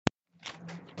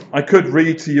I could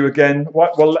read to you again.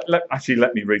 Well,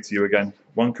 let me read to you again.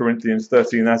 1 Corinthians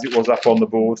 13 as it was up on the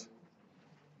board.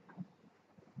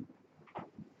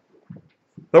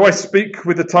 Though I speak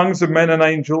with the tongues of men and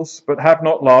angels, but have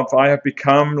not love, I have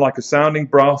become like a sounding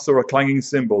brass or a clanging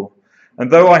cymbal. And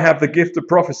though I have the gift of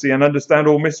prophecy and understand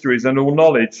all mysteries and all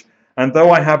knowledge, and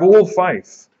though I have all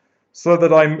faith, so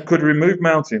that I could remove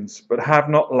mountains, but have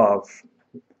not love,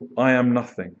 I am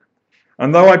nothing.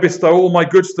 And though I bestow all my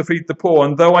goods to feed the poor,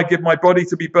 and though I give my body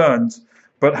to be burned,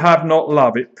 but have not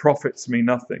love, it profits me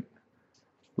nothing.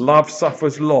 Love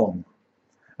suffers long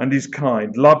and is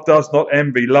kind. Love does not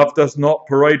envy. Love does not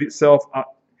parade itself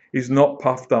up, is not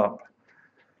puffed up.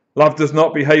 Love does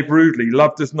not behave rudely.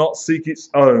 Love does not seek its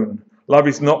own. Love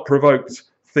is not provoked,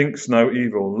 thinks no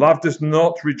evil. Love does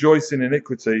not rejoice in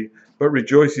iniquity, but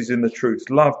rejoices in the truth.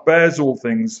 Love bears all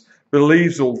things,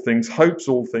 believes all things, hopes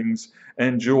all things,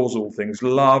 endures all things.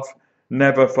 Love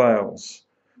never fails.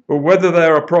 But whether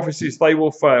there are prophecies, they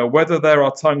will fail. Whether there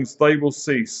are tongues, they will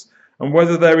cease. And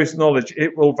whether there is knowledge,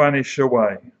 it will vanish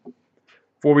away.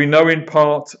 For we know in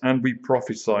part, and we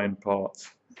prophesy in part.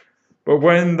 But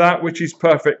when that which is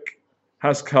perfect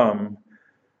has come,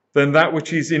 then that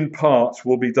which is in part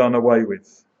will be done away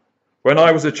with. When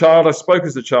I was a child, I spoke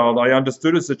as a child, I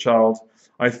understood as a child,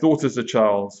 I thought as a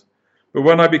child. But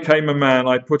when I became a man,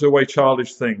 I put away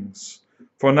childish things.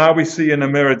 For now we see in a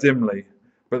mirror dimly,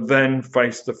 but then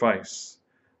face to face.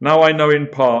 Now I know in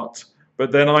part,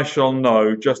 but then I shall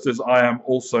know, just as I am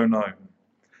also known.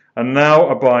 And now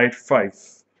abide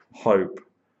faith, hope,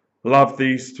 love,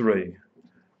 these three,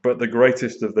 but the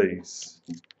greatest of these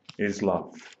is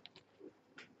love.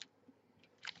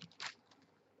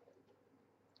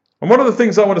 And one of the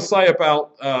things I want to say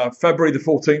about February the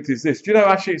 14th is this. Do you know,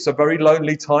 actually, it's a very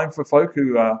lonely time for folk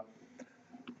who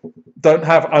don't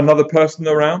have another person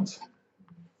around.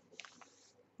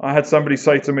 I had somebody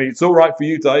say to me, it's all right for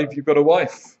you, Dave, you've got a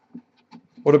wife.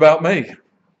 What about me?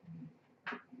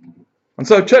 And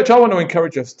so, church, I want to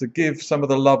encourage us to give some of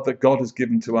the love that God has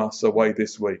given to us away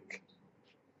this week.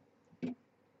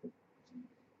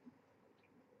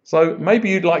 So maybe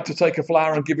you'd like to take a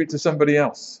flower and give it to somebody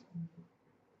else.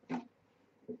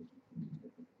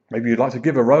 Maybe you'd like to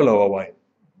give a Rolo away.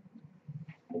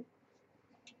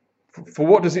 For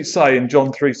what does it say in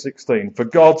John 3:16? For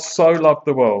God so loved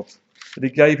the world that he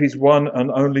gave his one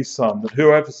and only Son, that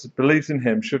whoever believes in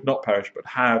him should not perish but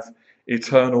have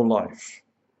eternal life.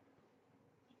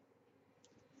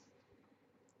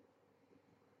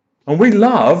 And we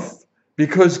love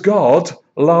because God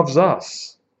loves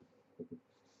us.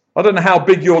 I don't know how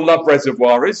big your love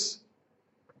reservoir is,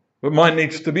 but mine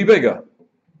needs to be bigger.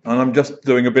 And I'm just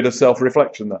doing a bit of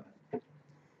self-reflection there.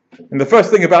 And the first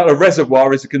thing about a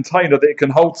reservoir is a container that it can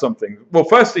hold something. Well,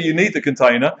 firstly, you need the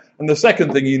container, and the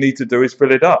second thing you need to do is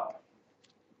fill it up.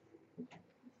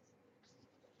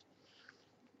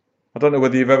 I don't know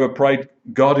whether you've ever prayed,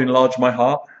 God, enlarge my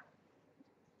heart.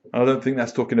 I don't think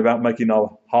that's talking about making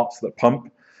our hearts that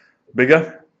pump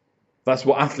bigger. That's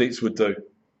what athletes would do.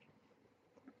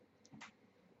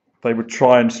 They would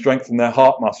try and strengthen their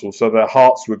heart muscle so their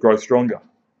hearts would grow stronger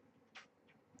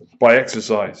by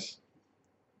exercise.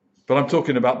 But I'm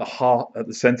talking about the heart at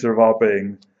the center of our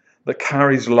being that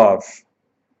carries love.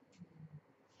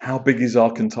 How big is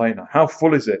our container? How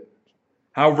full is it?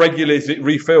 How regularly is it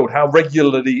refilled? How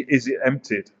regularly is it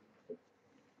emptied?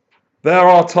 There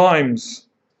are times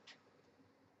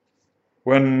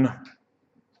when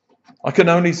I can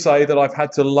only say that I've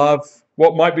had to love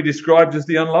what might be described as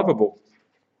the unlovable.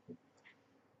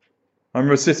 I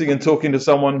remember sitting and talking to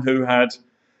someone who had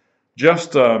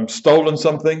just stolen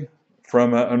something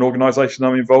from an organisation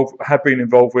had been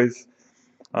involved with,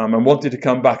 and wanted to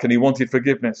come back, and he wanted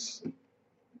forgiveness.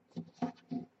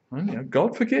 And,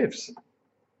 God forgives,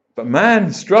 but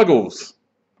man struggles.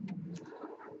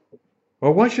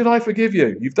 Well, why should I forgive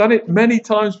you? You've done it many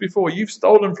times before. You've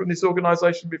stolen from this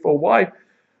organisation before.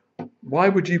 Why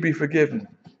would you be forgiven?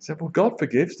 He said, well, God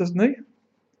forgives, doesn't he?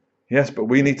 Yes, but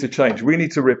we need to change. We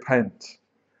need to repent.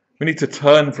 We need to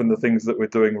turn from the things that we're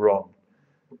doing wrong.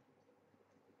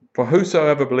 For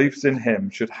whosoever believes in him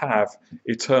should have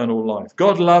eternal life.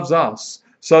 God loves us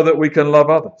so that we can love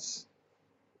others.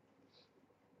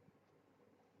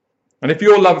 And if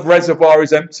your love reservoir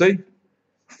is empty,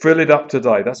 fill it up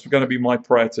today. That's going to be my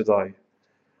prayer today.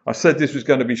 I said this was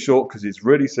going to be short because it's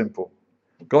really simple.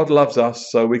 God loves us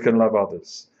so we can love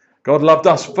others. God loved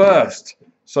us first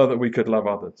so that we could love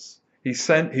others. He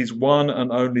sent his one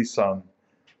and only Son.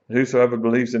 Whosoever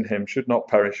believes in him should not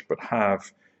perish but have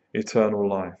eternal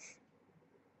life.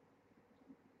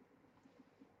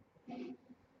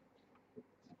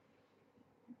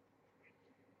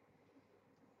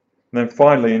 And then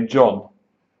finally in John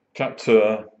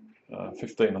chapter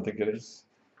 15, I think it is.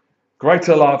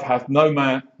 Greater love hath no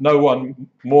one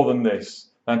more than this,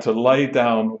 than to lay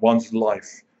down one's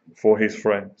life for his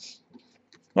friends.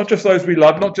 Not just those we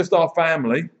love, not just our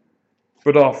family,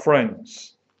 but our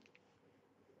friends.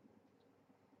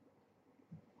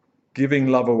 Giving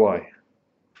love away.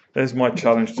 There's my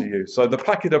challenge to you. So the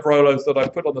packet of Rolos that I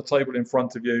put on the table in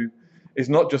front of you is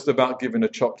not just about giving a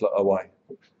chocolate away.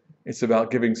 It's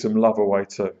about giving some love away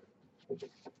too.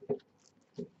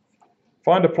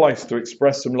 Find a place to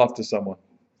express some love to someone.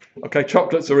 Okay,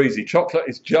 chocolates are easy. Chocolate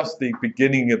is just the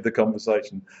beginning of the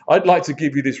conversation. I'd like to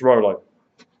give you this Rolo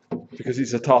because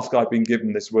it's a task I've been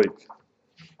given this week.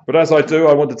 But as I do,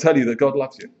 I want to tell you that God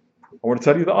loves you. I want to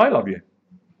tell you that I love you.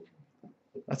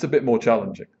 That's a bit more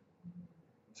challenging.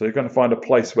 So you're going to find a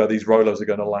place where these Rolos are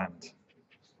going to land.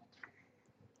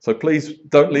 So please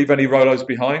don't leave any Rolos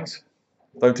behind.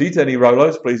 Don't eat any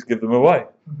Rolos. Please give them away.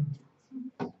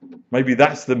 Maybe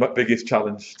that's the biggest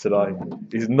challenge today,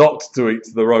 is not to eat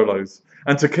the Rolos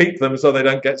and to keep them so they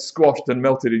don't get squashed and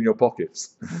melted in your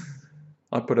pockets.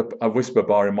 I put a Whisper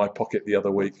bar in my pocket the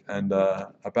other week, and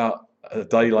about a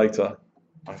day later,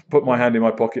 I put my hand in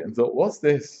my pocket and thought, what's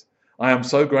this? I am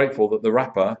so grateful that the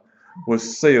wrapper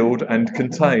was sealed and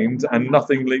contained and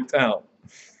nothing leaked out.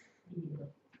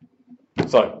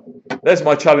 So, there's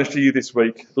my challenge to you this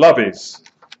week. Love is.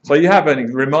 So you have a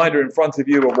reminder in front of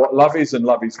you of what love is and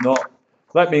love is not.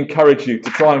 Let me encourage you to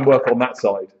try and work on that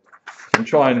side and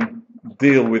try and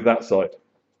deal with that side.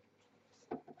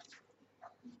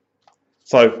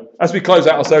 So as we close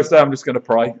out our service today, I'm just going to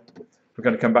pray. We're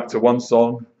going to come back to one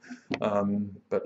song, but